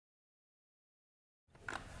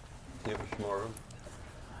You have some more room?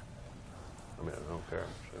 I mean, I don't care.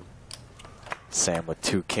 So. Sam with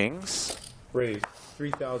 2 kings. Raise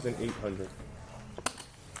 3,800.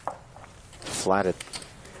 Flatted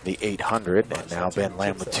the 800, and now Ben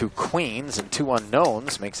Lamb with 2 queens and 2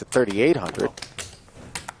 unknowns makes it 3,800.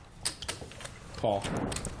 Call.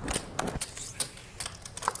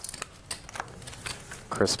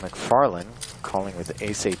 Chris McFarland calling with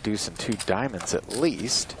ace, 8, deuce, and 2 diamonds at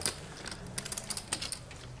least.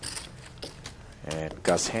 And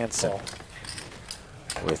Gus Hansen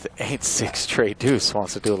with 8, 6 straight deuce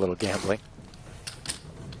wants to do a little gambling.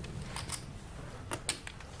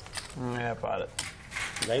 Yeah, bought it.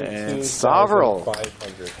 And Sovereign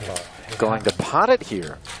going to pot it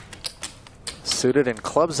here. Suited in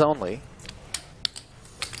clubs only.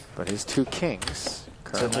 But his 2 kings,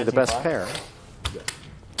 currently the best pair.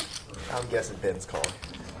 I'm guessing Ben's calling.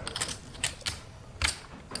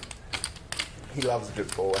 He loves a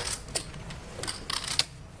good four.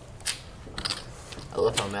 I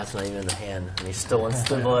love how Matt's not even in the hand, and he still wants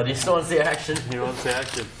the blood. He still wants the action. He wants the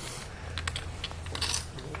action.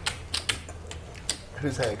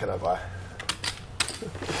 Whose hand can I buy?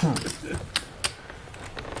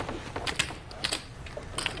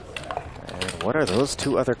 And what are those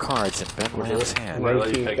 2 other cards in Ben Williams' hand?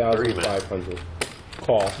 19,500.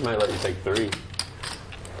 Call. Might let you take 3.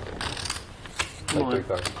 Like 3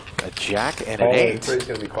 cards. A jack and an 8. Three's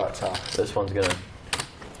going to be quite tough. This one's gonna.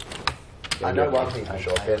 I know one thing for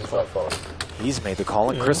sure. Ben's not falling. He's made the call,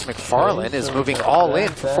 and Chris McFarland is moving all in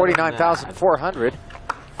for 49,400.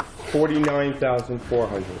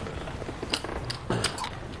 49,400.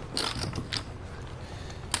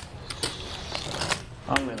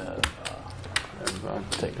 I'm gonna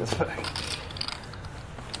take this back.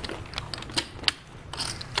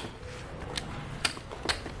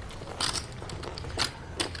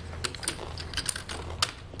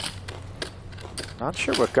 Not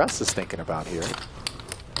sure what Gus is thinking about here.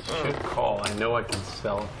 Should call. I know I can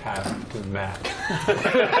sell half to Matt.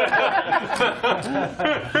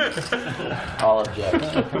 All object.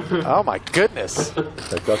 Oh my goodness.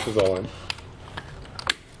 That Gus is all in.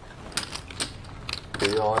 Are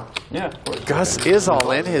you on? Yeah. Gus is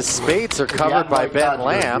all in. His spades are covered by Ben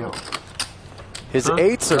Lamb. His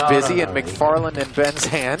 8s are busy in McFarland and Ben's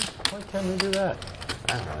hand. Why can't we do that?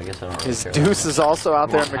 I don't know. I guess I don't really His care. deuce is also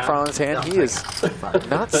out there in McFarland's hand. He is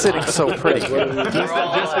not sitting so pretty. Just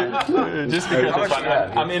because it's fun.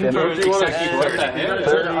 I'm in for exactly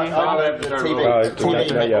 30.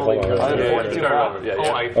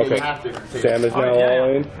 Okay. Sam is now all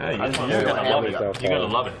in. You're gonna love it. You're gonna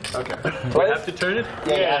love it. Okay. Do I have to turn it?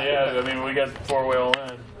 Yeah. I mean, we got 4-way all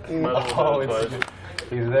in.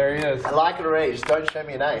 There he is. I like it already. Just don't show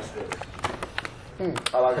me an ace.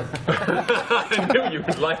 I like it. I knew you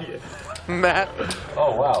would like it. Matt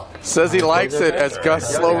Oh, wow. says he likes it as Gus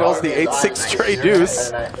slow rolls the 8-6 straight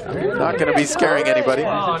deuce. Not going to be scaring anybody.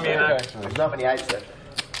 Well, I mean, There's not many eights there.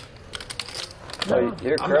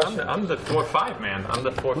 You're crushing. I'm the 4-5 man. I'm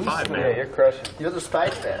the 4-5 Yeah, man. you're crushing. You're the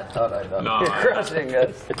spades man. Oh, no. No, You're crushing,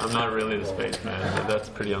 guys. I'm not really the space man. That's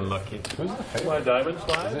pretty unlucky. My diamond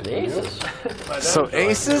slide? Jesus. So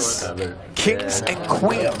aces, kings, and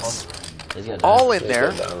queens He's gonna all in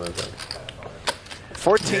there.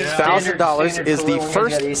 $14,000 is the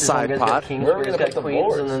first side pot. Where are we gonna put the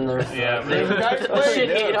queens and then there's Yeah, shit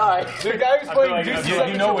 8 high. The guy who's playing deuces.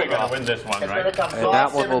 you know we're gonna win this one, right? And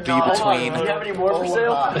that one will be between Do you have any more for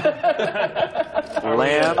sale?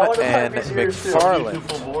 Lamb and Two McFarland.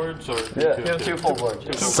 full boards or Yeah, 2 full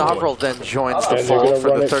boards. Sovereign then joins the fold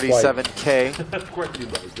for the 37K.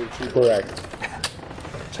 Correct.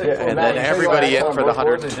 And then everybody in for the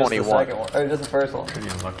 121. Or just the first one. pretty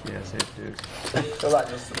unlucky, I say, dude. I feel like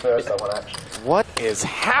just the first one, actually. What is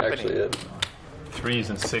happening? 3s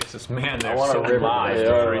and 6s, man, they're want a so river. live. They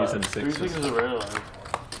The are 3s and 6s.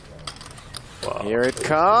 Wow. Here it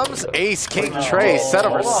comes. Ace, king, tray, set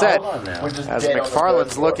over set. As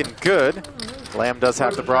McFarland's looking good. Lamb does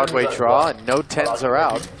have the Broadway draw, and no 10s are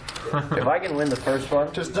out. If I can win the first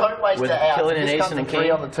one, Just don't waste With it out. killing an Just ace come and a to 3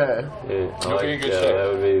 king? on the turn.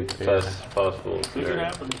 That would be best possible.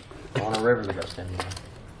 I want a river to go stand.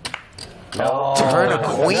 Turn a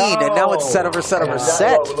queen, and now it's set over set over That's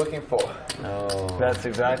set. what we're looking for. No. That's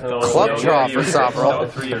exactly what Club draw for Sovereign.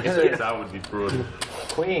 3 or 6, that would be brutal.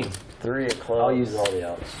 Queen. 3 of clubs. I'll use all the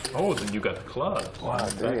outs. Oh, then you got the clubs. Wow,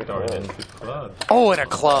 backdoor into clubs. Oh, and a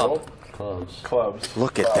club. Clubs.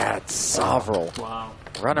 Look at that, Sovereign. Wow.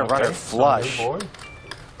 Runner, runner, flush.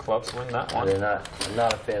 Clubs win that one. I'm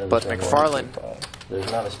not a fan of But this McFarland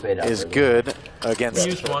There's not a spade out is there. good We against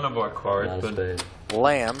used one of our cards, Not a but spade.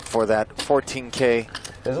 Lamb for that 14K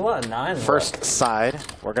There's a lot of nines. First side.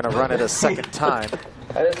 We're going to run it a second time.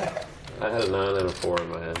 I just, I had a 9 and a 4 in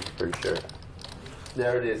my hand, pretty sure.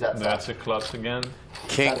 There it is. That's a clubs again.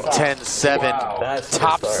 King That's 10-7. that's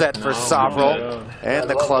Top good set start. for No, Sovereign. no. And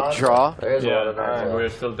the club draw. There's a lot of Yeah, nines. we're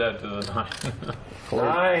still dead to the 9.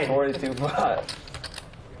 9. 42 pot.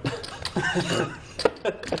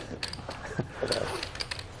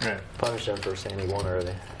 Right. Punish him for saying he won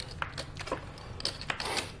early.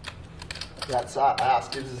 That's ass.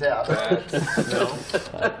 Gives his half. No.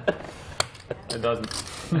 It doesn't.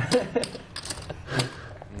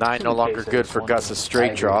 9 no longer good for Gus's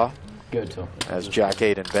straight draw. Good too. As Jack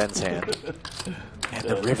 8 in Ben's hand. And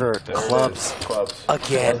the river clubs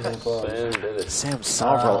again. Sam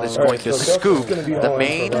Sovrel is going to scoop the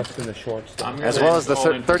main Less than the short stuff. as well as the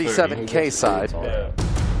 37K side. Yeah.